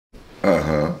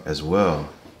as well.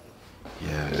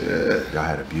 Yeah. Y'all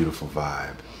had a beautiful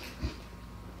vibe.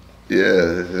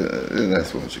 Yeah, and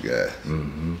that's what you got.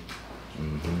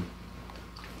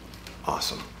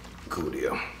 Awesome. Cool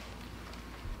deal.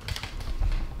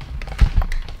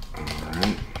 All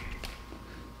right.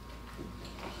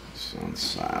 It's on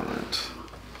silent.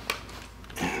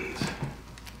 And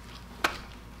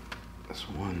that's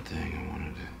one thing I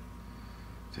wanted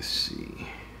to see.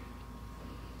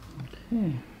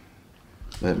 Okay.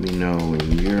 Let me know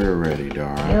when you're ready,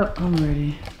 Dara. Yep, I'm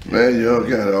ready. Man, y'all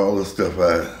got all the stuff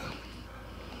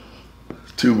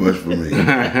too much for me.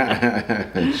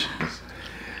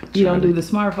 You don't do the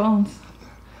smartphones?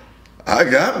 I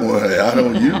got one. I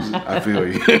don't use it. I feel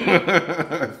you.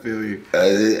 I feel you.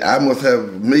 I must have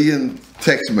a million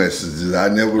text messages I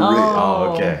never read.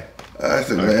 Oh, okay. I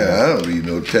said, man, I don't read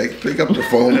no text. Pick up the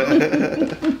phone.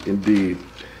 Indeed.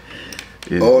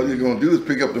 All you're going to do is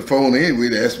pick up the phone anyway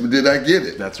to ask me, did I get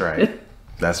it? That's right.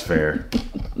 That's fair.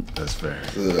 That's fair.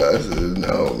 So I said,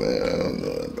 no, man, I don't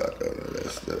know about all of that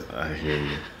stuff. I hear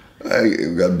you. I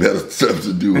got better stuff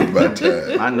to do with my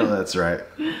time. I know that's right.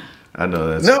 I know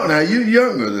that's No, now you're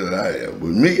younger than I am.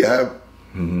 With me,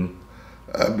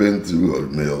 I've been through a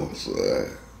mill, so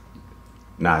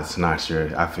Nah, it's not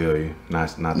sure. I feel you.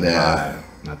 Not the vibe.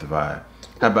 Not the vibe.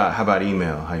 How about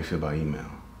email? How you feel about email?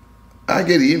 I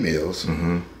get emails.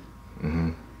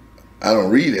 I don't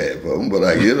read half of them, but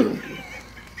I get them.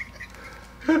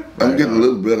 I'm getting a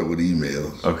little better with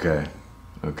emails. Okay.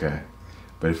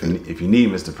 But if you need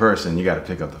Mr. Person, you got to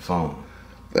pick up the phone.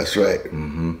 That's right.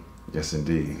 Yes,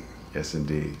 indeed. Yes,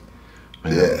 indeed.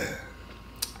 Man. Yeah.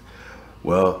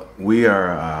 Well, we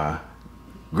are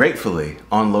gratefully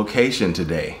on location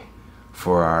today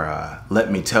for our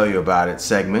Let Me Tell You About It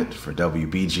segment for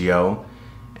WBGO.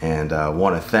 And I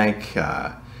want to thank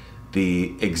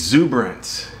the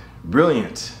exuberant,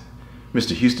 brilliant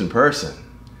Mr. Houston Person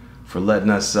for letting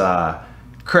us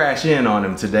crash in on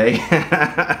him today.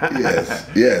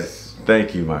 Yes.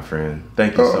 Thank you, my friend.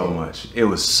 Thank you so much. It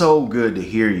was so good to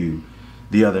hear you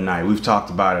the other night. We've talked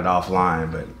about it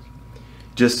offline, but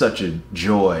just such a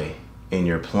joy in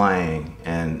your playing.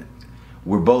 And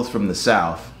we're both from the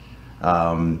South.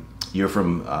 You're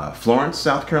from Florence,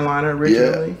 South Carolina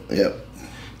originally? Yep.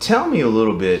 Tell me a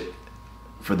little bit,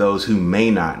 for those who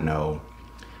may not know,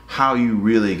 how you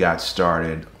really got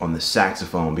started on the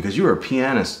saxophone, because you were a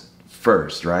pianist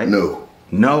first, right? No.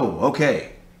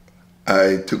 Okay.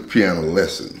 I took piano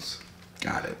lessons.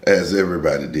 Got it. As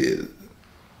everybody did.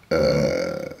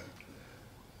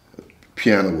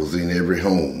 Piano was in every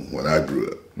home when I grew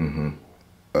up.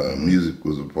 Music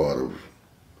was a part of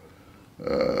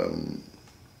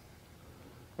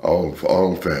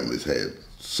all families had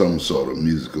some sort of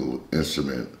musical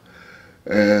instrument,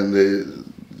 and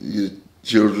your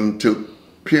children took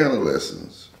piano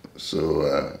lessons.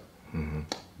 So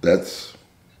that's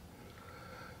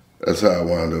how I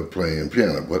wound up playing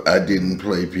piano. But I didn't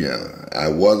play piano. I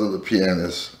wasn't a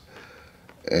pianist,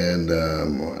 and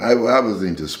I was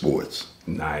into sports.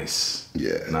 Nice.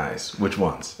 Yeah. Nice. Which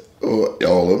ones? Oh,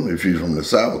 all of them. If you're from the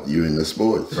South, you're in the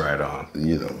sports. Right on.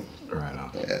 You know. Right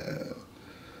on.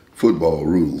 Football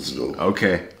rules, though.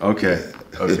 Okay.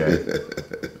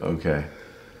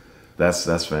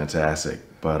 That's fantastic.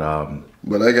 But I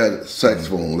got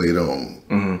saxophone later on.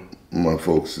 My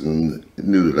folks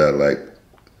knew that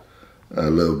I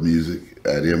love music.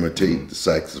 I'd imitate the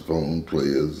saxophone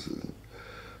players.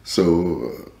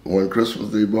 So one Christmas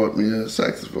they bought me a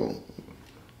saxophone,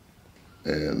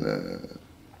 and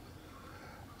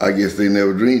I guess they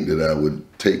never dreamed that I would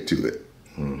take to it.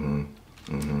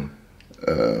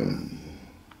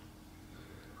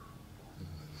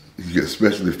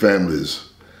 Especially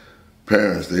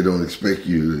parents, they don't expect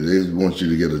you, they want you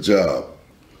to get a job.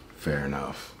 Fair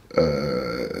enough.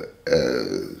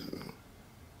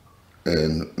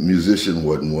 And musician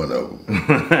wasn't one of them.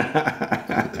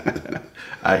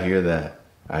 I hear that.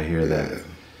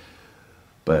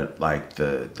 But like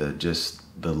the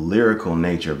lyrical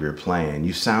nature of your playing,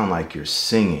 you sound like you're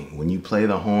singing. When you play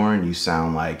the horn, you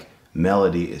sound like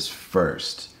melody is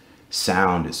first,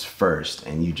 sound is first,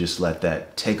 and you just let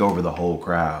that take over the whole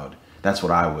crowd. That's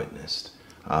what I witnessed.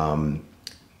 And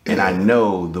I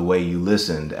know the way you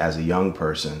listened as a young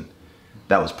person,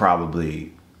 that was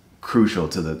probably crucial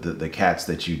to the cats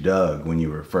that you dug when you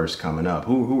were first coming up.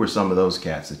 Who were some of those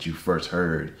cats that you first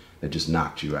heard that just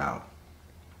knocked you out?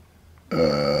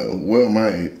 Well,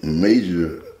 my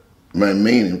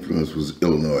main influence was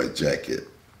Illinois Jacket.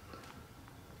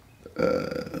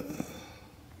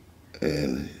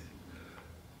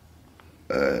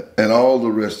 And all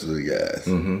the rest of the guys.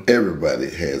 Everybody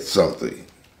had something.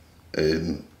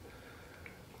 And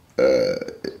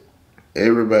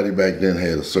everybody back then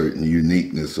had a certain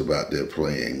uniqueness about their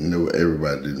playing. You know,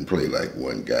 everybody didn't play like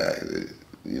one guy.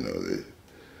 You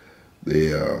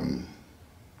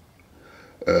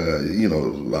know,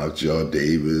 Lockjaw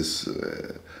Davis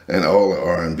and all the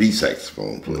R&B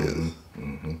saxophone players,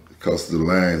 because the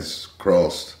lines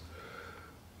crossed.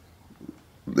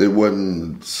 It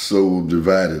wasn't so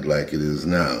divided like it is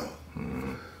now.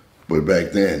 But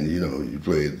back then, you know, you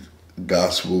played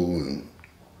gospel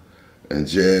and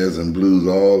jazz and blues,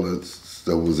 all that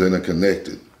stuff was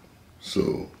interconnected.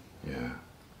 So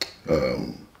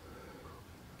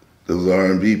those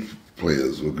R&B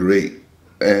players were great.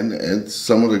 And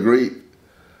some of the great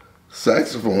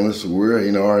saxophonists were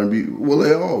in R&B. Well,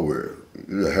 they all were.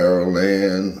 Harold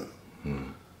Land,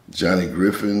 Johnny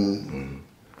Griffin,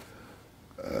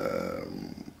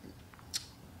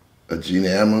 Gene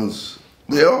Ammons.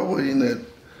 They all were in that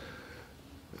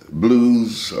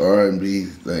blues R&B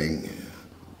thing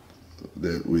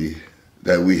that we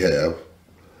have.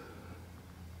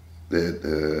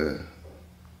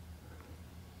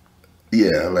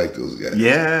 Yeah, I like those guys.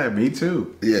 Yeah, me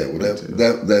too. Yeah, well,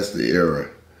 that's the era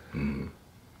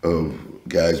of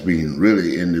guys being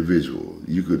really individual.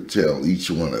 You could tell each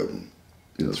one of them.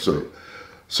 You know, so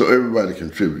everybody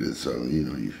contributed something. You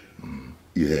know,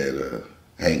 you had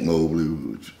Hank Mobley,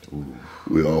 which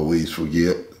we always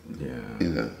forget. Yeah. You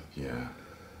know. Yeah.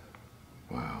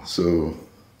 Wow. So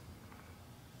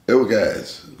there were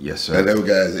guys. Yes, sir. And there were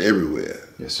guys everywhere.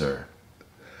 Yes, sir.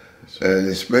 And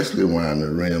especially around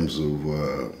the rims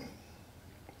of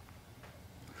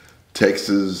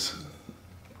Texas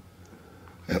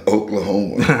and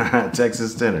Oklahoma.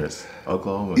 Texas tenors,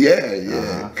 Oklahoma.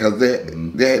 Yeah, because they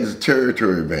had the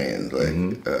territory bands, like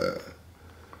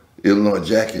Illinois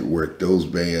Jacket worked those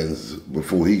bands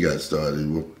before he got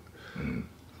started.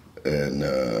 And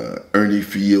Ernie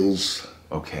Fields.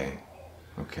 Okay.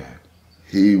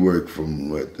 He worked from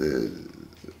the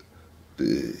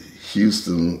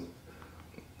Houston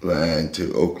line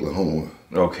to Oklahoma.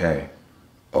 Okay.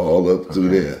 All up through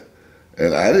there.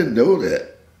 And I didn't know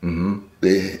that.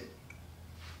 They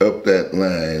up that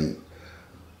line,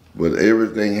 but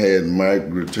everything had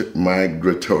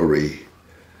migratory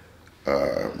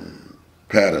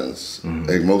patterns.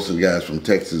 Like most of the guys from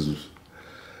Texas,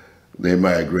 they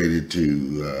migrated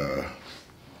to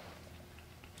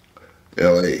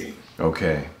LA.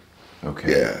 Okay.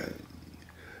 Yeah.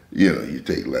 You know, you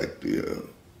take like the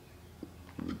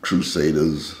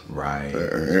Crusaders, Right.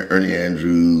 Ernie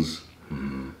Andrews,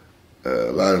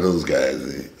 a lot of those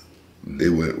guys, they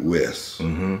went west.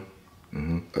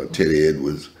 Teddy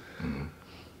Edwards.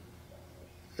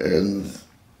 And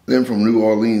then from New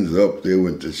Orleans up, they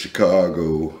went to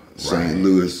Chicago, St.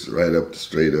 Louis, right up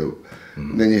straight up.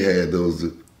 And then you had those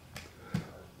that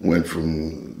went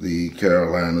from the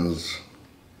Carolinas,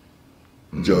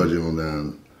 Georgia on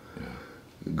down,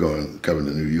 coming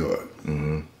to New York.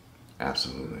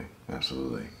 Absolutely.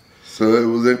 So it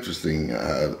was interesting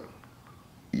how,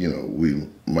 you know, we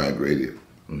migrated.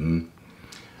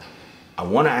 I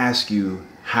want to ask you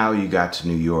how you got to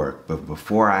New York, but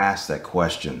before I ask that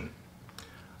question,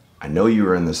 I know you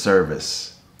were in the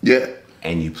service. Yeah.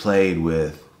 And you played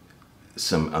with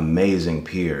some amazing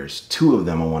peers. Two of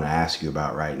them I want to ask you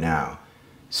about right now.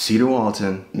 Cedar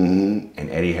Walton and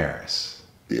Eddie Harris.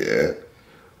 Yeah.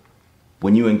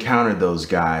 When you encountered those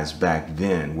guys back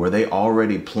then, were they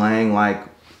already playing like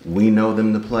we know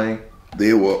them to play?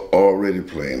 They were already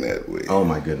playing that way. Oh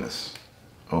my goodness.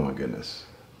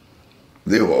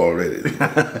 They were already.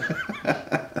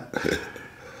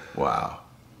 Wow.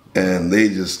 And they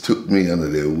just took me under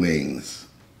their wings.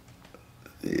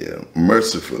 Yeah,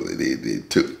 mercifully they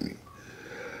took me.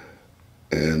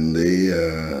 And they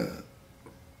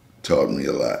taught me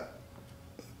a lot.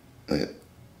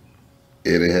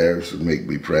 Eddie Harris would make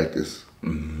me practice.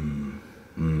 And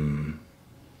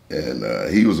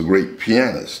he was a great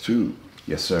pianist too.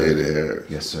 Yes, sir. Eddie Harris.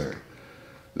 Yes, sir.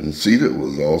 And Cedar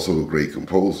was also a great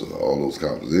composer, all those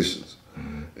compositions.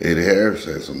 Eddie Harris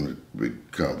had some big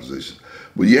compositions.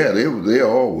 But yeah, they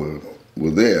all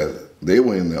were there. They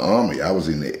were in the Army. I was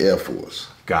in the Air Force.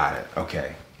 Got it.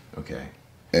 Okay.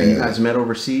 And you guys met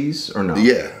overseas or no?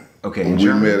 Yeah. Okay, and in we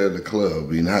Germany? met at a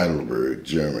club in Heidelberg,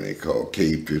 Germany, called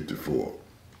K54.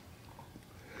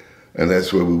 And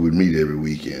that's where we would meet every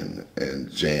weekend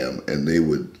and jam, and they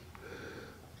would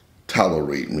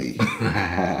tolerate me.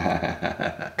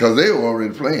 Because they were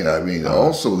already playing. I mean,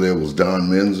 also there was Don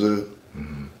Menzer,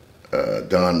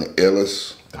 Don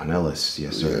Ellis. Don Ellis,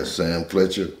 yes, sir. Yeah, Sam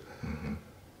Fletcher.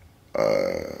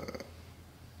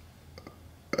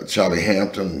 Charlie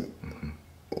Hampton,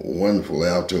 a wonderful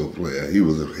alto player. He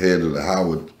was the head of the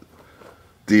Howard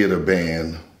Theater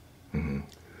Band.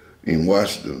 in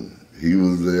Washington. He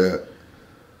was there.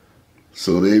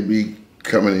 So they'd be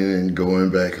coming in and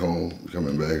going back home,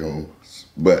 coming back home.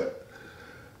 But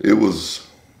it was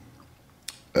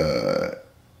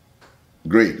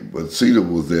great. But Cedar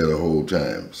was there the whole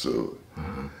time. So,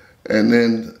 and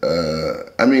then,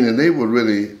 and they were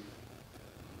really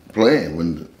playing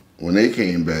when they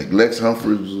came back. Lex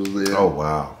Humphreys was there. Oh,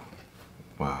 wow.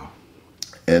 Wow.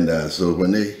 And so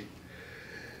when they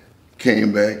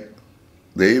came back,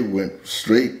 they went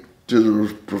straight to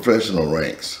the professional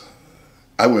ranks.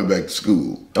 I went back to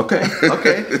school. Okay,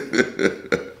 okay.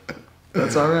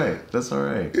 That's all right. That's all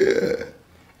right. Yeah.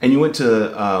 And you went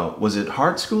to, was it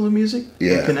Hart School of Music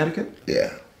in Connecticut?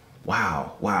 Yeah.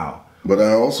 Wow, wow. But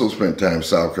I also spent time at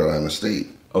South Carolina State.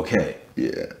 Okay.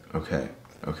 Yeah. Okay,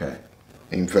 okay.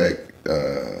 In fact,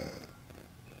 I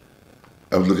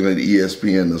was looking at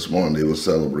ESPN this morning. They were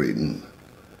celebrating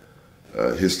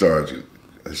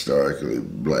historically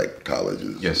black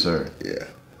colleges. Yes, sir. Yeah.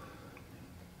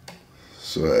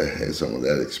 So I had some of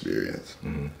that experience.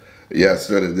 Yeah, I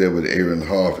studied there with Aaron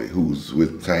Harvey, who was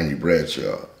with Tiny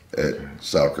Bradshaw at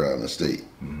South Carolina State.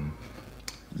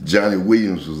 Johnny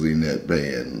Williams was in that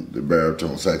band, the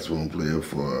baritone saxophone player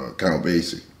for Count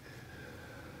Basie.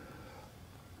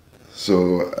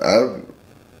 So I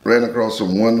ran across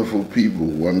some wonderful people,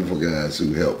 wonderful guys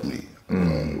who helped me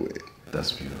along the way.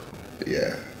 That's beautiful.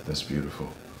 Yeah. That's beautiful.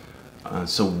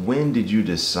 So when did you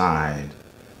decide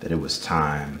that it was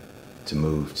time to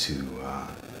move to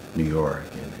New York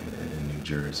and New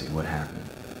Jersey? What happened?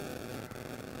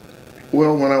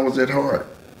 Well, when I was at Hart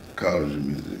College of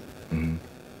Music,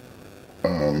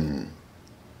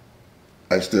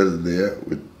 I studied there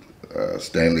with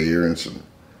Stanley Aronson,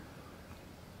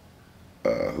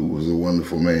 who was a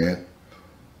wonderful man,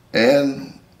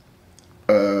 and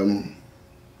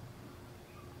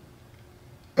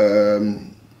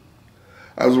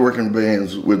I was working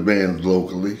with bands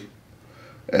locally,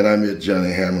 and I met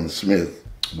Johnny Hammond Smith.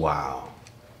 Wow.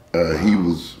 He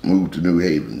was moved to New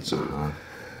Haven, so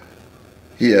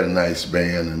he had a nice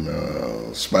band,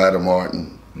 and Spider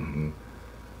Martin.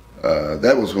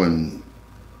 That was when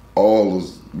all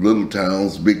those little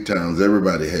towns, big towns,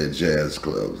 everybody had jazz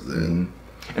clubs then.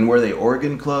 And were they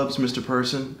organ clubs, Mr.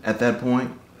 Person, at that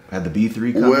point? Had the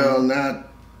B3 come Well,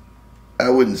 I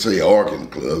wouldn't say organ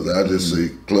clubs, I'd just say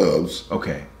clubs.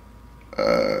 Okay.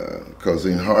 Because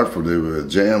in Hartford, there was a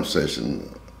jam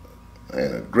session,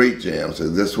 and a great jam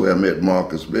session. That's where I met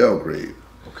Marcus Belgrave.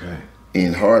 Okay.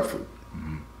 In Hartford,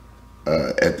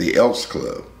 at the Elks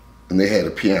Club, and they had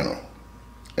a piano.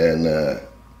 And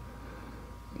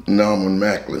Norman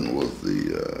Macklin was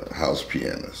the house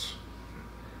pianist.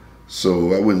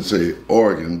 So I wouldn't say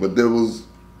organ, but the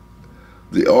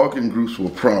organ groups were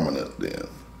prominent then.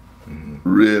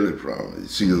 Really prominent. You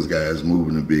see those guys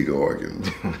moving the big organs.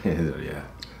 Yeah.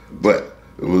 But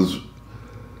it was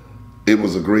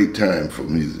a great time for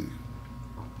music.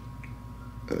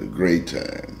 A great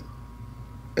time.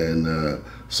 And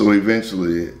so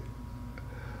eventually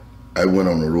I went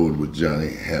on the road with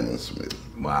Johnny Hammond Smith.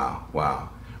 Wow, wow.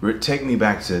 Take me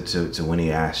back to when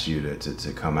he asked you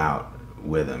to come out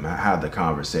with him. How'd the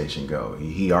conversation go?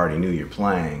 He already knew you're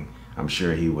playing. I'm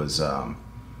sure he was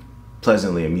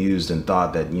pleasantly amused and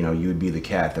thought that, you would be the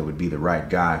cat that would be the right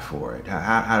guy for it.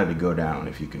 How did it go down,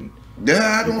 if you can?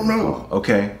 Yeah, I don't know.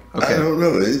 Okay. I don't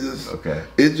know.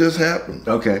 It just happened.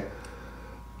 Okay.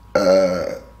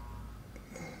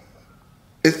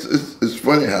 It's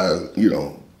funny how,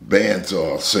 bands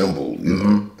are assembled,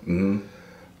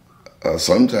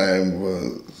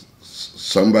 sometimes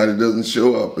somebody doesn't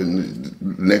show up and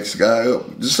the next guy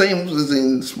up. The same as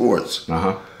in sports.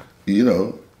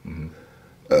 You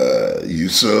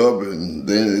sub, and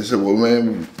then they said, well,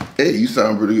 man, hey, you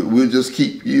sound pretty good. We'll just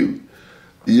keep you.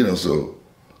 So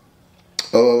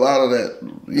a lot of that,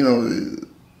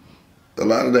 a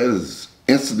lot of that is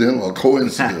incidental or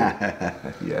coincidental.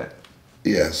 Yeah.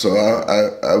 Yeah, so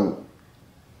I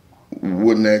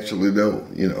wouldn't actually know,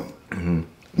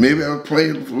 Maybe I was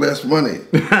playing for less money.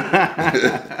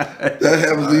 That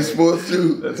happens in sports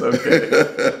too. That's okay.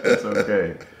 That's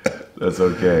okay. That's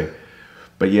okay.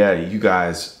 But yeah, you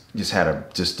guys just had a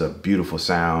beautiful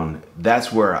sound.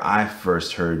 That's where I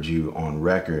first heard you on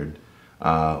record,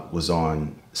 was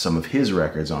on some of his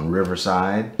records on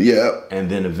Riverside. Yeah. And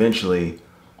then eventually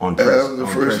on That was the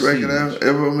first record I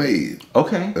ever made.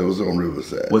 Okay. It was on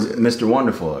Riverside. Was Mr.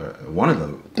 Wonderful one of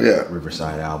the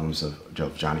Riverside albums of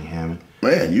Johnny Hammond?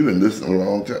 Man, you've been listening a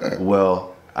long time.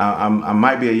 Well, I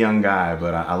might be a young guy,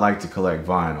 but I like to collect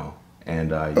vinyl. And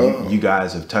you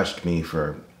guys have touched me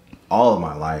for all of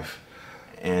my life.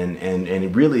 And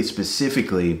it really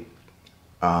specifically,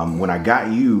 when I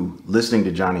got you listening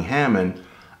to Johnny Hammond,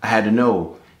 I had to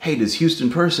know, hey, does Houston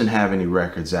Person have any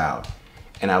records out?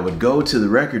 And I would go to the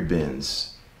record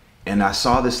bins, and I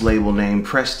saw this label named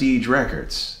Prestige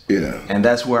Records. Yeah. And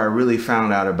that's where I really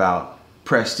found out about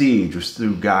Prestige, was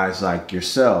through guys like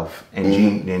yourself and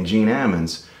Gene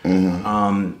Ammons.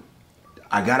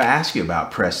 I got to ask you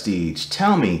about Prestige.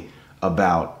 Tell me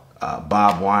about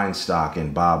Bob Weinstock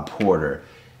and Bob Porter.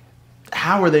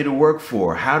 How were they to work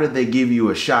for? How did they give you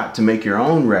a shot to make your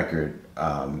own record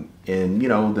in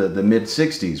the mid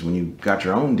 '60s when you got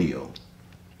your own deal?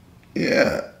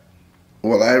 Yeah.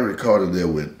 Well, I recorded there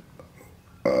with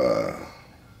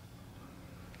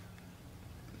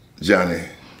Johnny.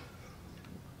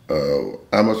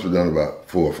 I must have done about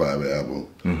 4 or 5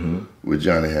 albums with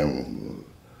Johnny Hammond.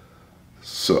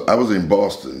 So I was in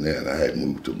Boston then. I had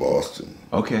moved to Boston.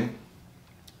 Okay.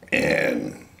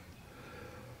 And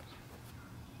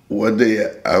one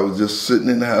day I was just sitting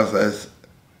in the house.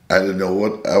 I didn't know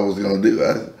what I was going to do.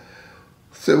 I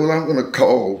said, well, I'm going to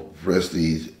call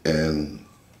Prestige and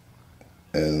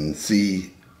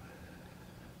see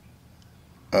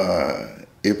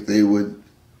if they would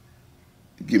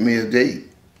give me a date.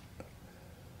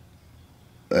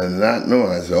 And not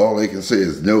knowing, I said, all they can say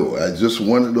is no. I just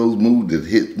one of those moves that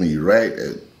hit me right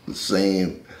at the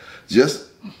same, just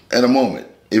at a moment.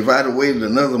 If I'd have waited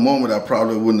another moment, I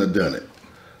probably wouldn't have done it.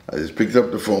 I just picked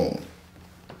up the phone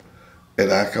and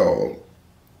I called.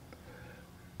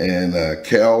 And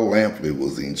Cal Lampley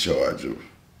was in charge of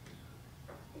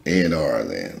A&R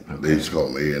then. Okay. They used to call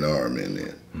them A&R men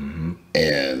then.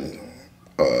 And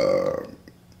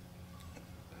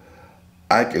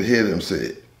I could hear them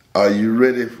say, are you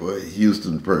ready for a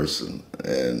Houston Person?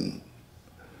 And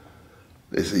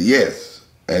they said, yes.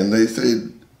 And they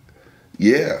said,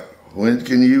 yeah, when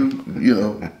can you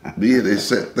be here? They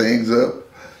set things up.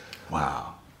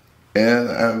 Wow. And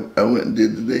I went and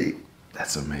did the date.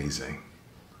 That's amazing.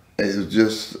 It was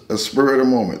just a spur of the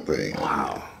moment thing.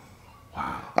 Wow.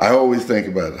 Wow. I always think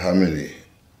about how many,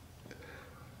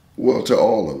 well, to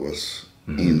all of us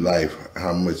in life,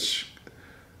 how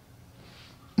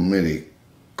many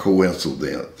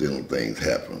coincidental things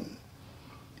happen,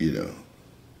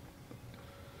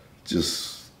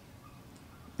 just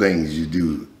things you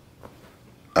do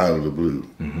out of the blue.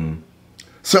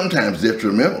 Sometimes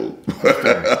detrimental.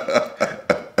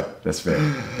 That's fair.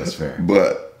 That's fair.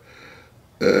 But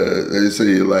they say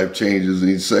your life changes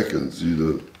in seconds,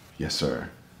 Yes, sir.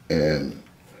 And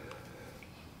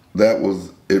that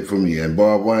was it for me. And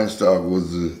Bob Weinstock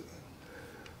was the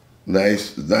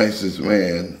nicest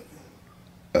man.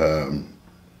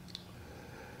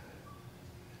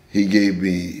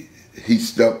 He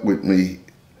stuck with me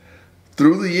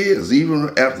through the years. Even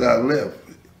after I left,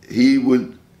 he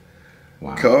would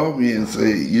call me and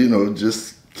say,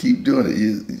 just keep doing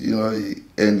it.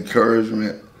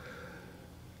 Encouragement.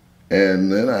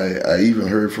 And then I even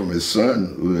heard from his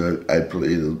son, who I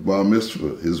played his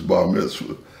bar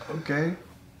mitzvah. Okay.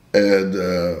 And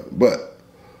but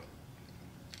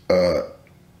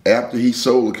after he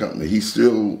sold the company, he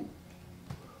still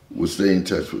would stay in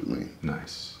touch with me.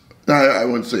 Nice. Now, I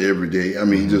wouldn't say every day. I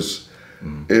mean, just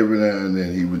every now and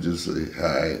then he would just say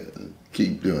hi and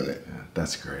keep doing it. Yeah,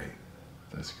 that's great.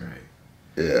 That's great.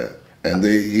 Yeah, and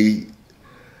he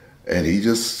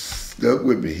just stuck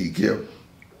with me. He kept.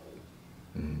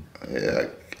 Yeah,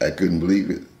 I couldn't believe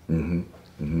it.